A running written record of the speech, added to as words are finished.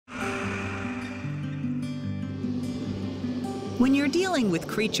When you're dealing with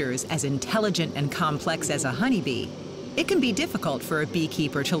creatures as intelligent and complex as a honeybee, it can be difficult for a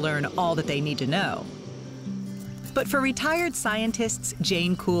beekeeper to learn all that they need to know. But for retired scientists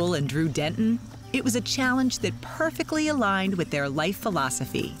Jane Kuhl and Drew Denton, it was a challenge that perfectly aligned with their life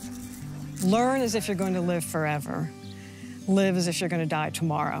philosophy. Learn as if you're going to live forever. Live as if you're going to die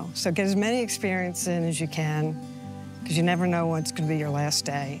tomorrow. So get as many experiences in as you can, because you never know when it's going to be your last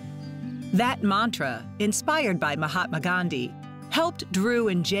day. That mantra, inspired by Mahatma Gandhi, helped Drew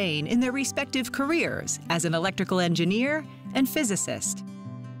and Jane in their respective careers as an electrical engineer and physicist.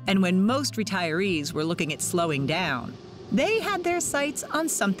 And when most retirees were looking at slowing down, they had their sights on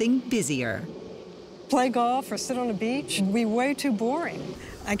something busier. Play golf or sit on a beach would be way too boring.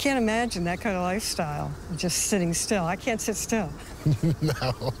 I can't imagine that kind of lifestyle, just sitting still. I can't sit still.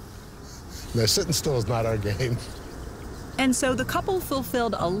 No, sitting still is not our game. And so the couple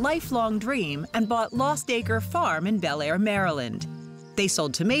fulfilled a lifelong dream and bought Lost Acre Farm in Bel Air, Maryland. They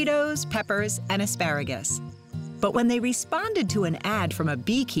sold tomatoes, peppers, and asparagus. But when they responded to an ad from a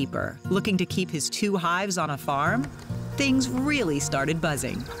beekeeper looking to keep his 2 hives on a farm, things really started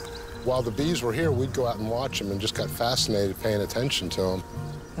buzzing. While the bees were here, we'd go out and watch them and just got fascinated paying attention to them.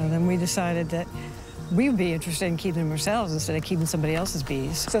 And then we decided that we would be interested in keeping them ourselves instead of keeping somebody else's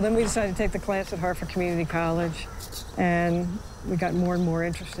bees. So then we decided to take the class at Hartford Community College, and we got more and more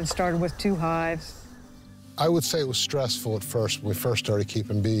interested. Started with 2 hives. I would say it was stressful at first when we first started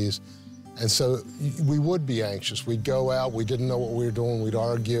keeping bees. And so we would be anxious. We'd go out, we didn't know what we were doing, we'd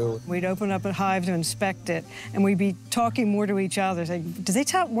argue. We'd open up a hive to inspect it, and we'd be talking more to each other. Like, did they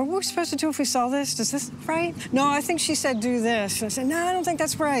tell, what were we supposed to do if we saw this? Is this right? No, I think she said do this. And I said, no, I don't think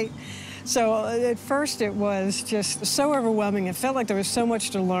that's right. So at first it was just so overwhelming. It felt like there was so much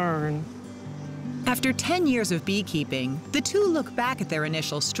to learn. After 10 years of beekeeping, the two look back at their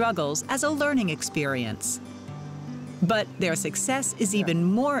initial struggles as a learning experience. But their success is even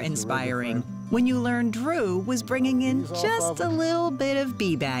more inspiring when you learn Drew was bringing in just a little bit of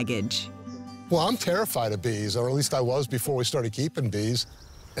bee baggage. Well, I'm terrified of bees, or at least I was before we started keeping bees,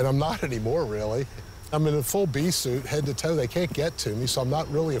 and I'm not anymore, really. I'm in a full bee suit, head to toe. They can't get to me, so I'm not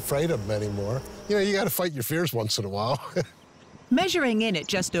really afraid of them anymore. You know, you got to fight your fears once in a while. Measuring in at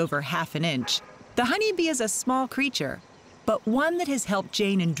just over ½ an inch, the honeybee is a small creature, but one that has helped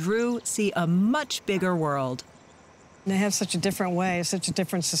Jane and Drew see a much bigger world. They have such a different way, such a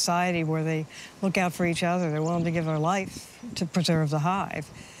different society where they look out for each other. They're willing to give their life to preserve the hive.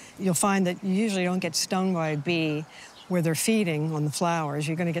 You'll find that you usually don't get stung by a bee where they're feeding on the flowers.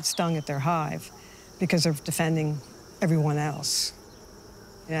 You're going to get stung at their hive because they're defending everyone else.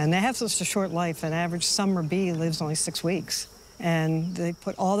 And they have such a short life. An average summer bee lives only 6 weeks. And they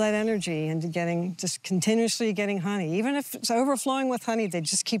put all that energy into just continuously getting honey. Even if it's overflowing with honey, they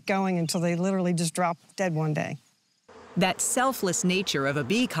just keep going until they literally just drop dead one day. That selfless nature of a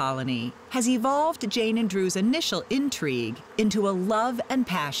bee colony has evolved Jane and Drew's initial intrigue into a love and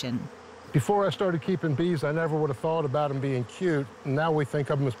passion. Before I started keeping bees, I never would have thought about them being cute. And now we think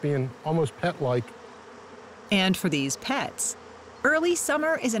of them as being almost pet-like. And for these pets, early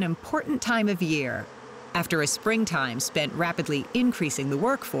summer is an important time of year. After a springtime spent rapidly increasing the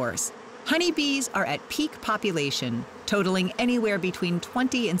workforce, honeybees are at peak population, totaling anywhere between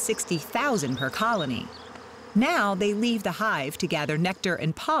 20 and 60,000 per colony. Now they leave the hive to gather nectar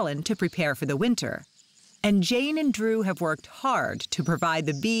and pollen to prepare for the winter. And Jane and Drew have worked hard to provide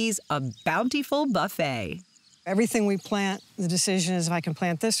the bees a bountiful buffet. Everything we plant, the decision is if I can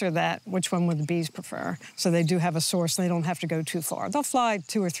plant this or that, which one would the bees prefer? So they do have a source, and they don't have to go too far. They'll fly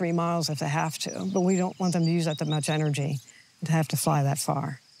 2 or 3 miles if they have to, but we don't want them to use that much energy to have to fly that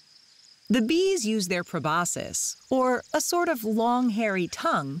far. The bees use their proboscis, or a sort of long, hairy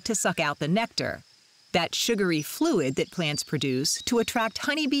tongue, to suck out the nectar, that sugary fluid that plants produce to attract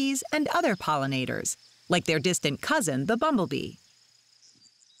honeybees and other pollinators, like their distant cousin, the bumblebee.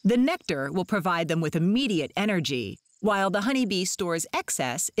 The nectar will provide them with immediate energy, while the honeybee stores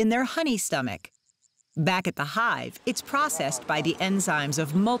excess in their honey stomach. Back at the hive, it's processed by the enzymes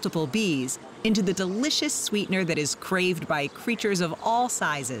of multiple bees into the delicious sweetener that is craved by creatures of all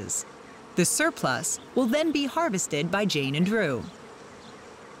sizes. The surplus will then be harvested by Jane and Drew.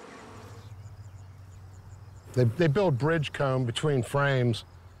 They build bridge comb between frames,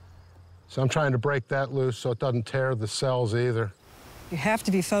 so I'm trying to break that loose so it doesn't tear the cells either. You have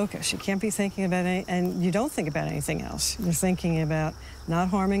to be focused. You can't be thinking about any, and you don't think about anything else. You're thinking about not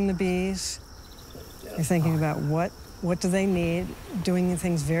harming the bees. You're thinking about what do they need, doing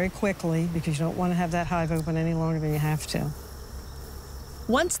things very quickly because you don't want to have that hive open any longer than you have to.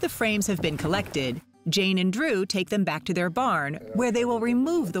 Once the frames have been collected, Jane and Drew take them back to their barn where they will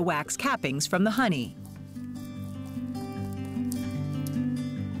remove the wax cappings from the honey.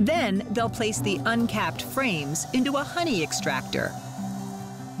 Then they'll place the uncapped frames into a honey extractor,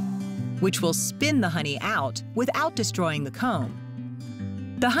 which will spin the honey out without destroying the comb.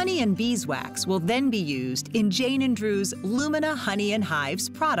 The honey and beeswax will then be used in Jane and Drew's Lumina Honey and Hives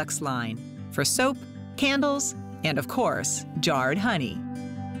products line for soap, candles, and of course, jarred honey.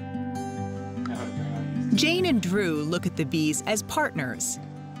 Jane and Drew look at the bees as partners.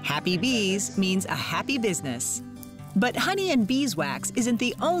 Happy bees means a happy business. But honey and beeswax isn't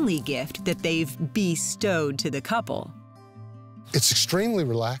the only gift that they've bestowed to the couple. It's extremely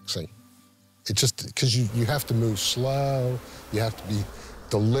relaxing. It's just because you have to move slow, you have to be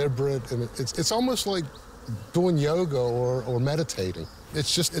deliberate, and it's almost like doing yoga or meditating.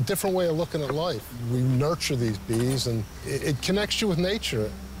 It's just a different way of looking at life. We nurture these bees, and it connects you with nature.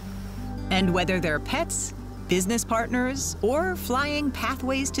 And whether they're pets, business partners, or flying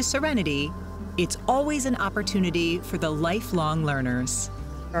pathways to serenity, it's always an opportunity for the lifelong learners.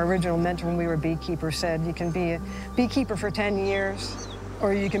 Our original mentor when we were beekeepers said you can be a beekeeper for 10 years,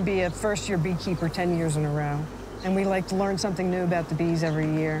 or you can be a first-year beekeeper 10 years in a row. And we like to learn something new about the bees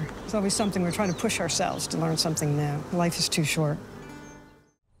every year. It's always something we're trying to push ourselves to learn something new. Life is too short.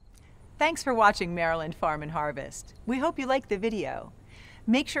 Thanks for watching Maryland Farm and Harvest. We hope you liked the video.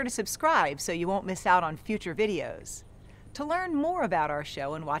 Make sure to subscribe so you won't miss out on future videos. To learn more about our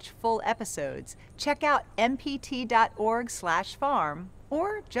show and watch full episodes, check out mpt.org/farm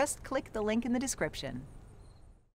or just click the link in the description.